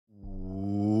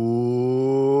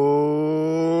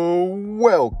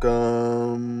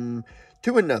Welcome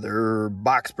to another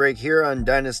box break here on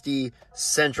Dynasty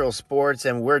Central Sports,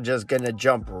 and we're just gonna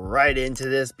jump right into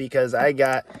this because I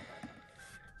got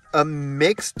a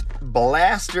mixed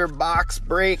blaster box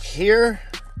break here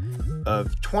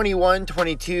of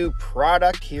 21-22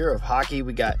 product here of hockey.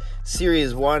 We got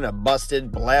Series 1, a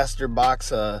busted blaster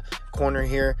box corner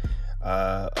here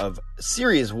of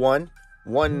Series 1.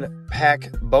 1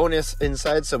 pack bonus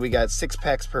inside, so we got 6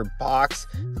 packs per box,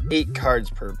 8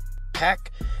 cards per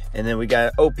pack. And then we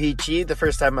got OPC, the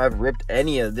first time I've ripped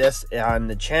any of this on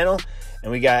the channel,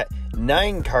 and we got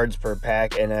 9 cards per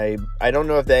pack, and I don't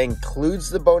know if that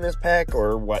includes the bonus pack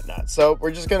or whatnot. So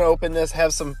we're just gonna open this,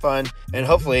 have some fun, and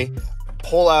hopefully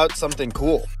pull out something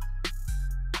cool.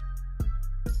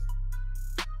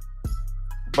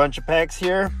 Bunch of packs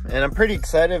here, and I'm pretty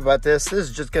excited about this. This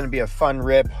is just going to be a fun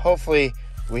rip. Hopefully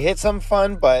we hit some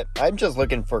fun, but I'm just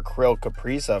looking for Krill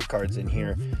Kaprizov cards in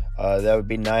here. That would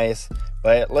be nice.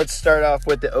 But let's start off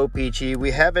with the OPC.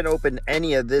 We haven't opened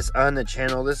any of this on the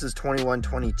channel. This is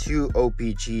 21-22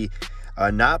 OPC,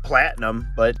 not platinum,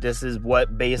 but this is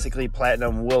what basically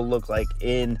platinum will look like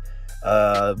in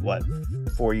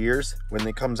 4 years when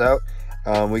it comes out.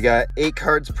 We got 8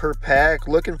 cards per pack.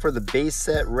 Looking for the base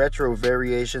set retro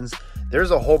variations.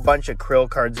 There's a whole bunch of Krill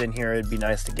cards in here. It'd be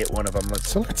nice to get one of them.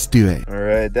 Let's do it. All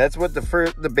right, that's what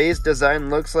the base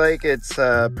design looks like. It's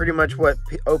pretty much what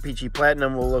OPC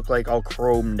Platinum will look like, all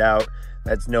chromed out.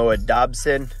 That's Noah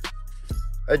Dobson,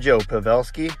 a Joe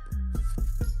Pavelski,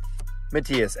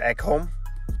 Matthias Ekholm.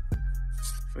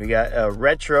 We got a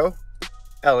retro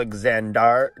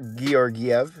Alexander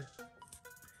Georgiev.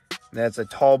 That's a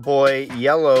tall boy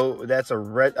yellow. That's a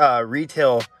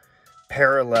retail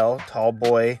parallel tall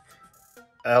boy.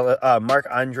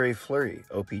 Marc-Andre Fleury,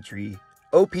 OPC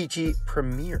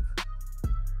Premier.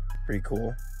 Pretty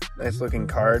cool. Nice looking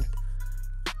card.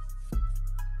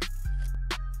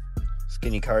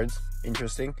 Skinny cards.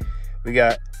 Interesting. We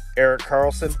got Erik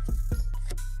Karlsson,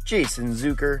 Jason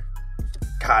Zucker,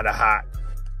 Kata Hot,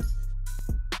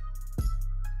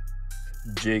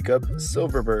 Jacob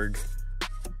Silverberg,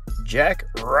 Jack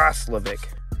Roslovic,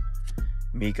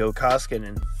 Mikko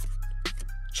Koskinen.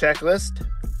 Checklist.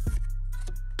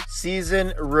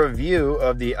 Season review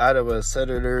of the Ottawa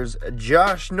Senators.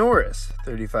 Josh Norris,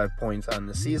 35 points on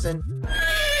the season. I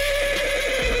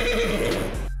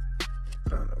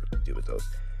don't know what to do with those.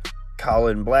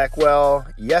 Colin Blackwell,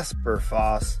 Jesper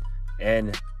Foss,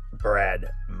 and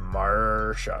Brad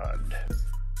Marchand.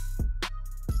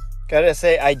 Gotta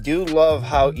say, I do love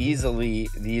how easily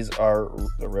these are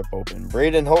the rip open.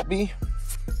 Braden Holtby,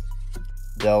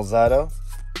 Delzato,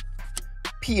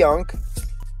 Pionk,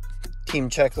 team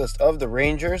checklist of the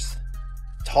Rangers,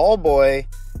 tall boy.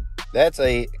 That's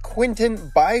a Quinton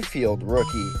Byfield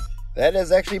rookie. That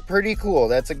is actually pretty cool.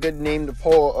 That's a good name to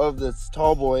pull of the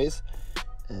tall boys.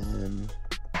 And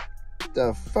what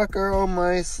the fuck are all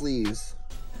my sleeves?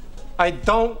 I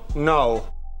don't know.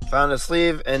 Found a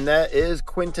sleeve, and that is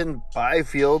Quinton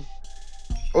Byfield,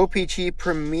 OPC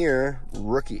Premier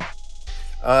rookie.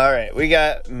 All right, we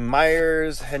got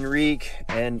Myers, Henrique,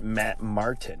 and Matt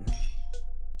Martin.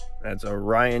 That's a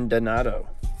Ryan Donato,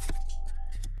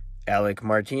 Alec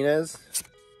Martinez,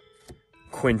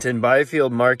 Quinton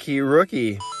Byfield marquee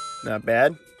rookie. Not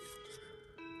bad.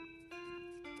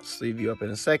 Sleeve you up in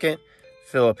a second.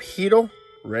 Philip Hedl,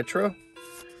 retro,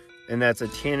 and that's a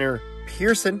Tanner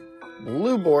Pearson.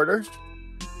 Blue border,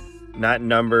 not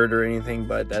numbered or anything,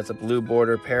 but that's a blue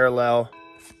border parallel.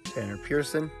 Tanner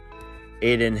Pearson,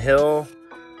 Aiden Hill,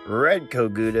 Redko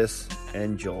Gudas,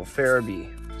 and Joel Farabee.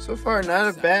 So far,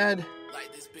 not a bad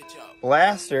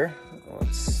blaster.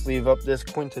 Let's sleeve up this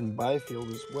Quinton Byfield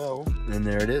as well. And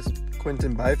there it is,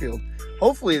 Quinton Byfield.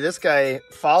 Hopefully this guy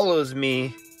follows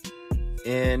me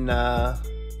in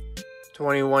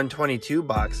 21-22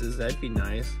 boxes. That'd be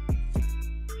nice.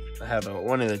 I have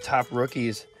one of the top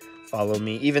rookies follow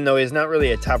me, even though he's not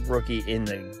really a top rookie in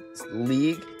the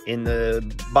league, in the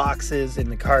boxes,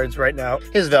 in the cards right now.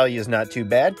 His value is not too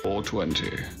bad.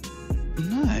 420.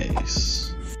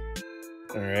 Nice.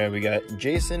 All right, we got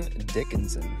Jason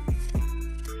Dickinson,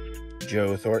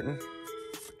 Joe Thornton,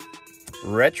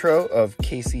 retro of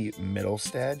Casey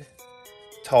Middlestad,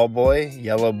 tall boy,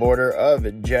 yellow border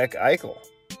of Jack Eichel,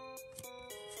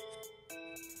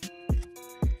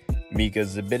 Mika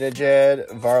Zibanejad,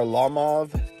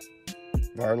 Varlamov.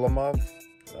 I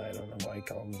don't know why I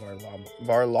call him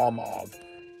Varlamov.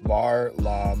 I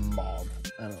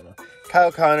don't know.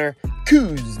 Kyle Connor,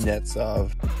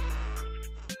 Kuznetsov.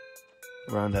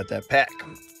 Round out that pack.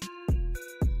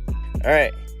 All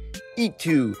right.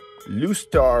 E2,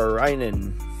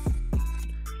 Luosterainen,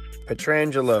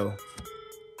 Pietrangelo,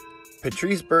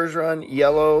 Patrice Bergeron,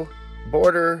 yellow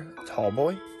border, tall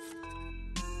boy.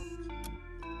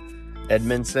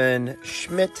 Edmondson,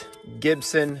 Schmidt,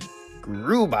 Gibson,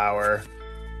 Grubauer,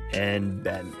 and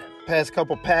Ben. Past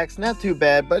couple packs, not too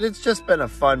bad, but it's just been a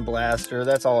fun blaster.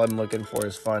 That's all I'm looking for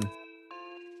is fun.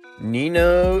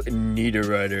 Nino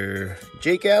Niederreiter,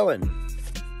 Jake Allen.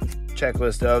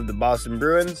 Checklist of the Boston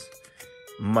Bruins,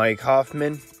 Mike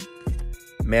Hoffman,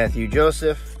 Matthew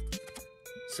Joseph,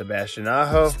 Sebastian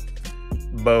Aho,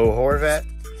 Bo Horvat,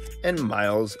 and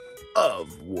Miles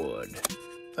of Wood.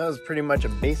 That was pretty much a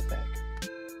base pack.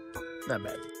 Not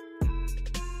bad.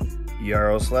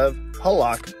 Yaroslav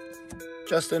Halak,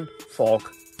 Justin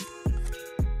Falk,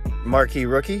 marquee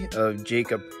rookie of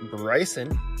Jacob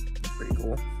Bryson. Pretty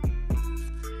cool.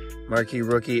 Marquee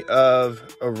rookie of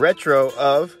a retro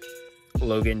of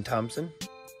Logan Thompson.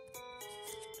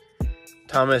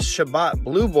 Thomas Chabot,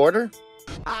 blue border.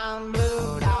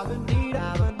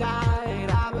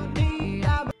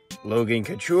 Logan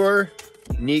Couture,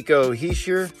 Nico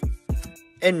Hischier,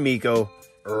 and Mikko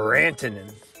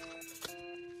Rantanen.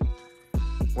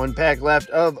 One pack left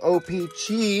of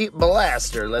OPC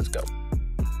Blaster. Let's go.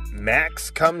 Max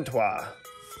Comtois,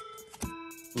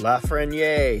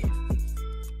 Lafreniere,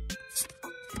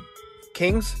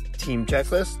 Kings team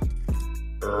checklist,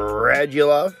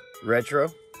 Radulov retro,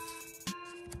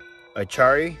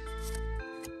 Achari,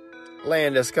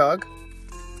 Landeskog,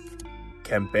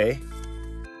 Kempe,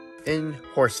 and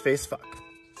Horseface Fuck.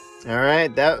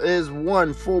 Alright, that is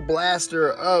one full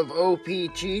blaster of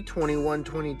OPC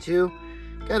 21-22.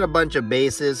 Got a bunch of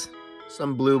bases,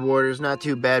 some blue borders, not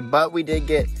too bad, but we did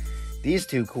get these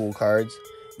two cool cards.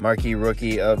 Marquee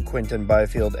rookie of Quinton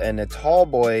Byfield and a tall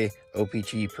boy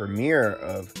OPC Premier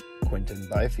of Quinton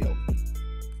Byfield.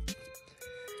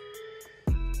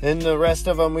 And the rest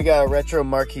of them, we got a retro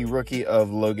marquee rookie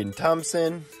of Logan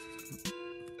Thompson,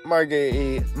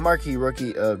 marquee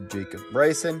rookie of Jacob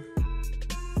Bryson,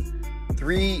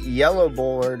 3 yellow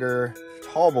border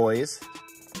tall boys,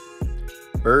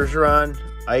 Bergeron,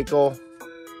 Eichel,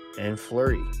 and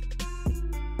Fleury.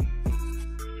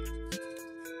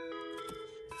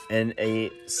 And a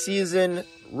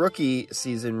rookie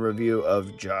season review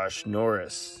of Josh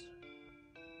Norris.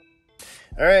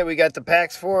 All right, we got the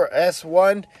packs for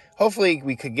S1. Hopefully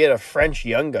we could get a French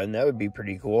Young Gun. That would be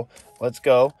pretty cool. Let's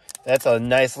go. That's a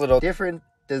nice little different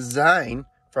design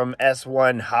from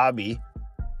S1 Hobby.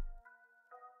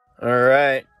 All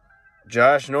right,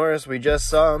 Josh Norris, we just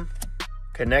saw him.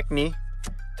 Konechny,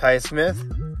 Ty Smith,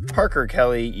 Parker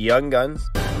Kelly, Young Guns.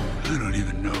 I don't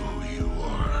even know who you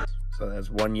are. So that's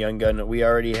one Young Gun that we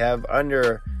already have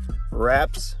under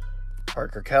wraps.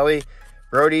 Parker Kelly,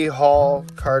 Brody, Hall,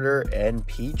 Carter, and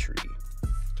Petrie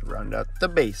to round out the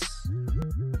base.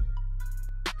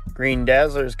 Green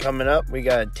Dazzlers coming up. We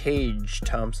got Tage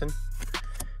Thompson,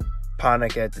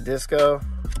 Panik at the Disco,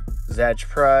 Zach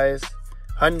Prize,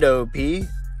 Hundo P,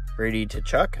 Brady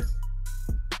Tkachuk,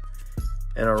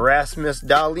 and Erasmus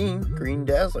Dahlin, Green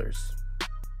Dazzlers.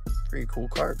 Pretty cool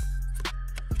card.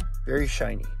 Very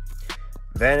shiny.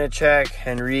 Vanacek,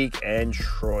 Henrique, and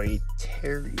Troy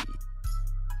Terry.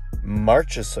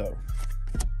 Marchessault,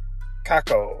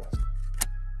 Kako,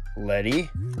 Letty,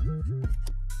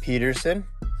 Peterson,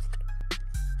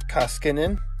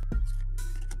 Koskinen,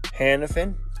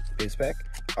 Hannafin, base pack,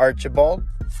 Archibald,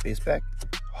 base pack,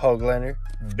 Höglander,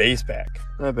 base pack.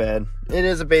 Not bad. It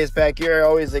is a base pack. You're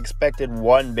always expected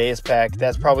one base pack.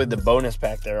 That's probably the bonus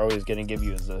pack they're always going to give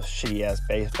you is a shitty ass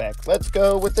base pack. Let's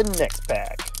go with the next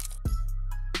pack.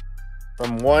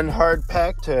 From one hard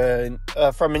pack to,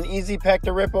 from an easy pack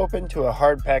to rip open to a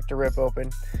hard pack to rip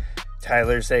open.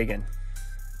 Tyler Seguin,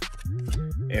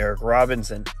 Eric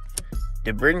Robinson,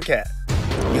 DeBrincat,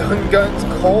 Young Guns,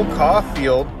 Cole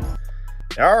Caulfield.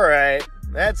 All right,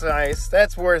 that's nice.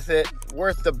 That's worth it.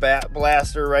 Worth the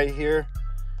blaster right here.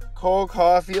 Cole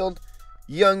Caulfield,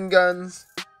 Young Guns.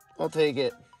 I'll take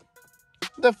it.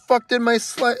 The fuck did my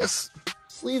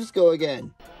sleeves go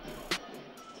again?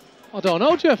 I don't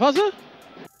know, Jeff, has it?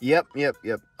 Yep.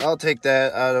 I'll take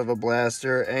that out of a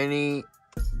blaster any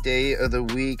day of the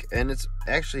week. And it's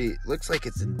actually, looks like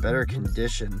it's in better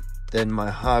condition than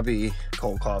my hobby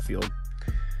Cole Caulfield.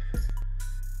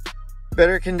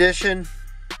 Better condition.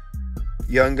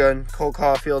 Young Gun, Cole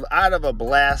Caulfield out of a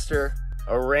blaster.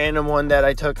 A random one that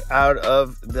I took out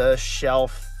of the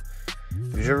shelf.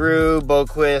 Giroux,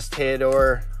 Boquist,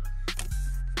 Theodore,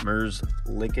 Mers,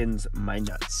 Lickens, my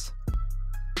nuts.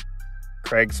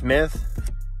 Craig Smith,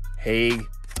 Haig,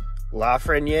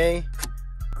 Lafreniere,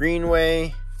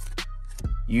 Greenway,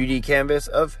 UD canvas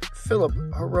of Philip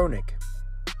Hronek.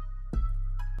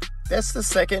 That's the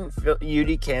second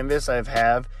UD canvas I've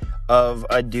have of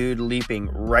a dude leaping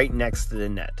right next to the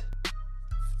net.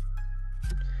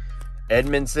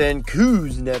 Edmondson,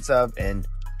 Kuznetsov, and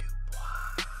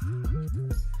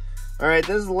Dubois. Alright,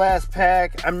 this is the last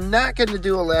pack. I'm not going to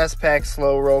do a last pack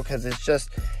slow roll because it's just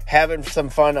having some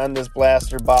fun on this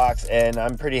blaster box, and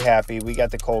I'm pretty happy. We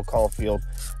got the Cole Caulfield.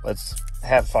 Let's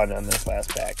have fun on this last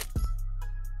pack.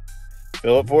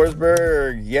 Philip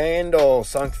Forsberg, Yandel,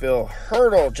 Sunkville,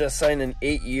 Hurdle just signed an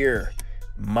 8-year.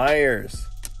 Myers,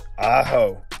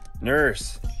 Aho,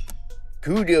 Nurse,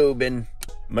 Kudobin,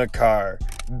 Makar.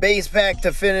 Base pack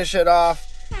to finish it off,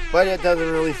 but it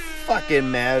doesn't really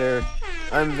fucking matter.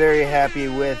 I'm very happy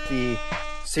with the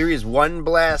Series 1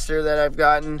 blaster that I've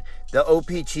gotten. The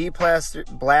OPC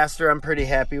blaster I'm pretty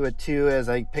happy with too, as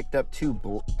I picked up 2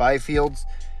 Byfields.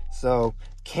 So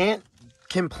can't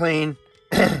complain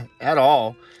at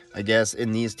all, I guess,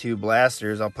 in these 2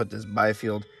 blasters. I'll put this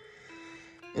Byfield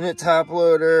in a top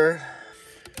loader.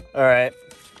 Alright,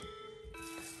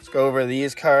 let's go over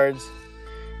these cards.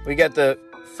 We got the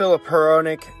Philip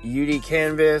Hronek UD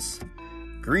Canvas,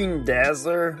 Green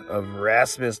Dazzler of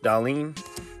Rasmus Dahlin,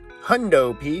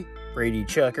 Hundo P, Brady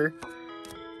Chucker,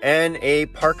 and a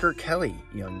Parker Kelly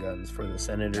Young Guns for the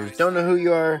Senators. Don't know who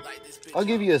you are. I'll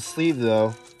give you a sleeve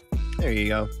though. There you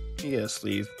go. You get a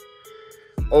sleeve.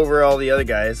 Over all the other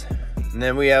guys. And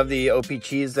then we have the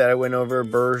OPCs that I went over.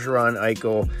 Bergeron,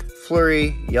 Eichel,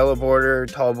 Fleury, Yellow Border,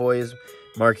 Tall Boys,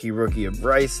 Marquee Rookie of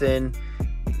Bryson,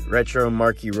 Retro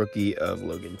Marquee Rookie of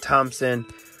Logan Thompson,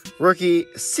 Rookie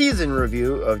Season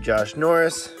Review of Josh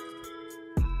Norris.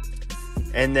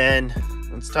 And then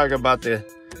let's talk about the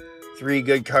 3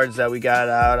 good cards that we got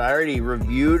out. I already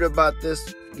reviewed about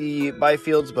the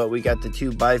Byfields, but we got the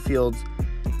 2 Byfields,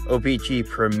 OPC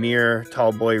Premier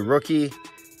Tall Boy Rookie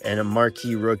and a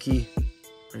Marquee Rookie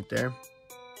right there.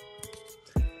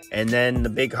 And then the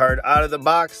big card out of the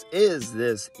box is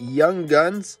this Young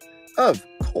Guns of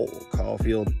Cole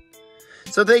Caulfield.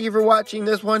 So thank you for watching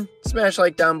this one. Smash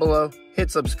like down below, hit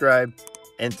subscribe,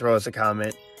 and throw us a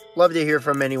comment. Love to hear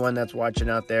from anyone that's watching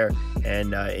out there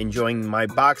and enjoying my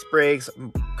box breaks,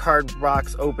 card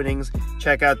box openings.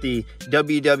 Check out the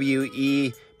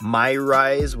WWE My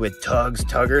Rise with Tugs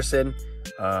Tuggerson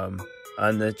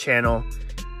on the channel.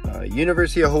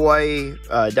 University of Hawaii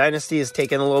Dynasty is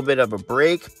taking a little bit of a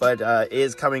break, but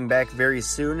is coming back very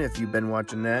soon if you've been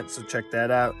watching that. So check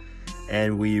that out.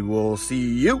 And we will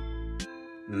see you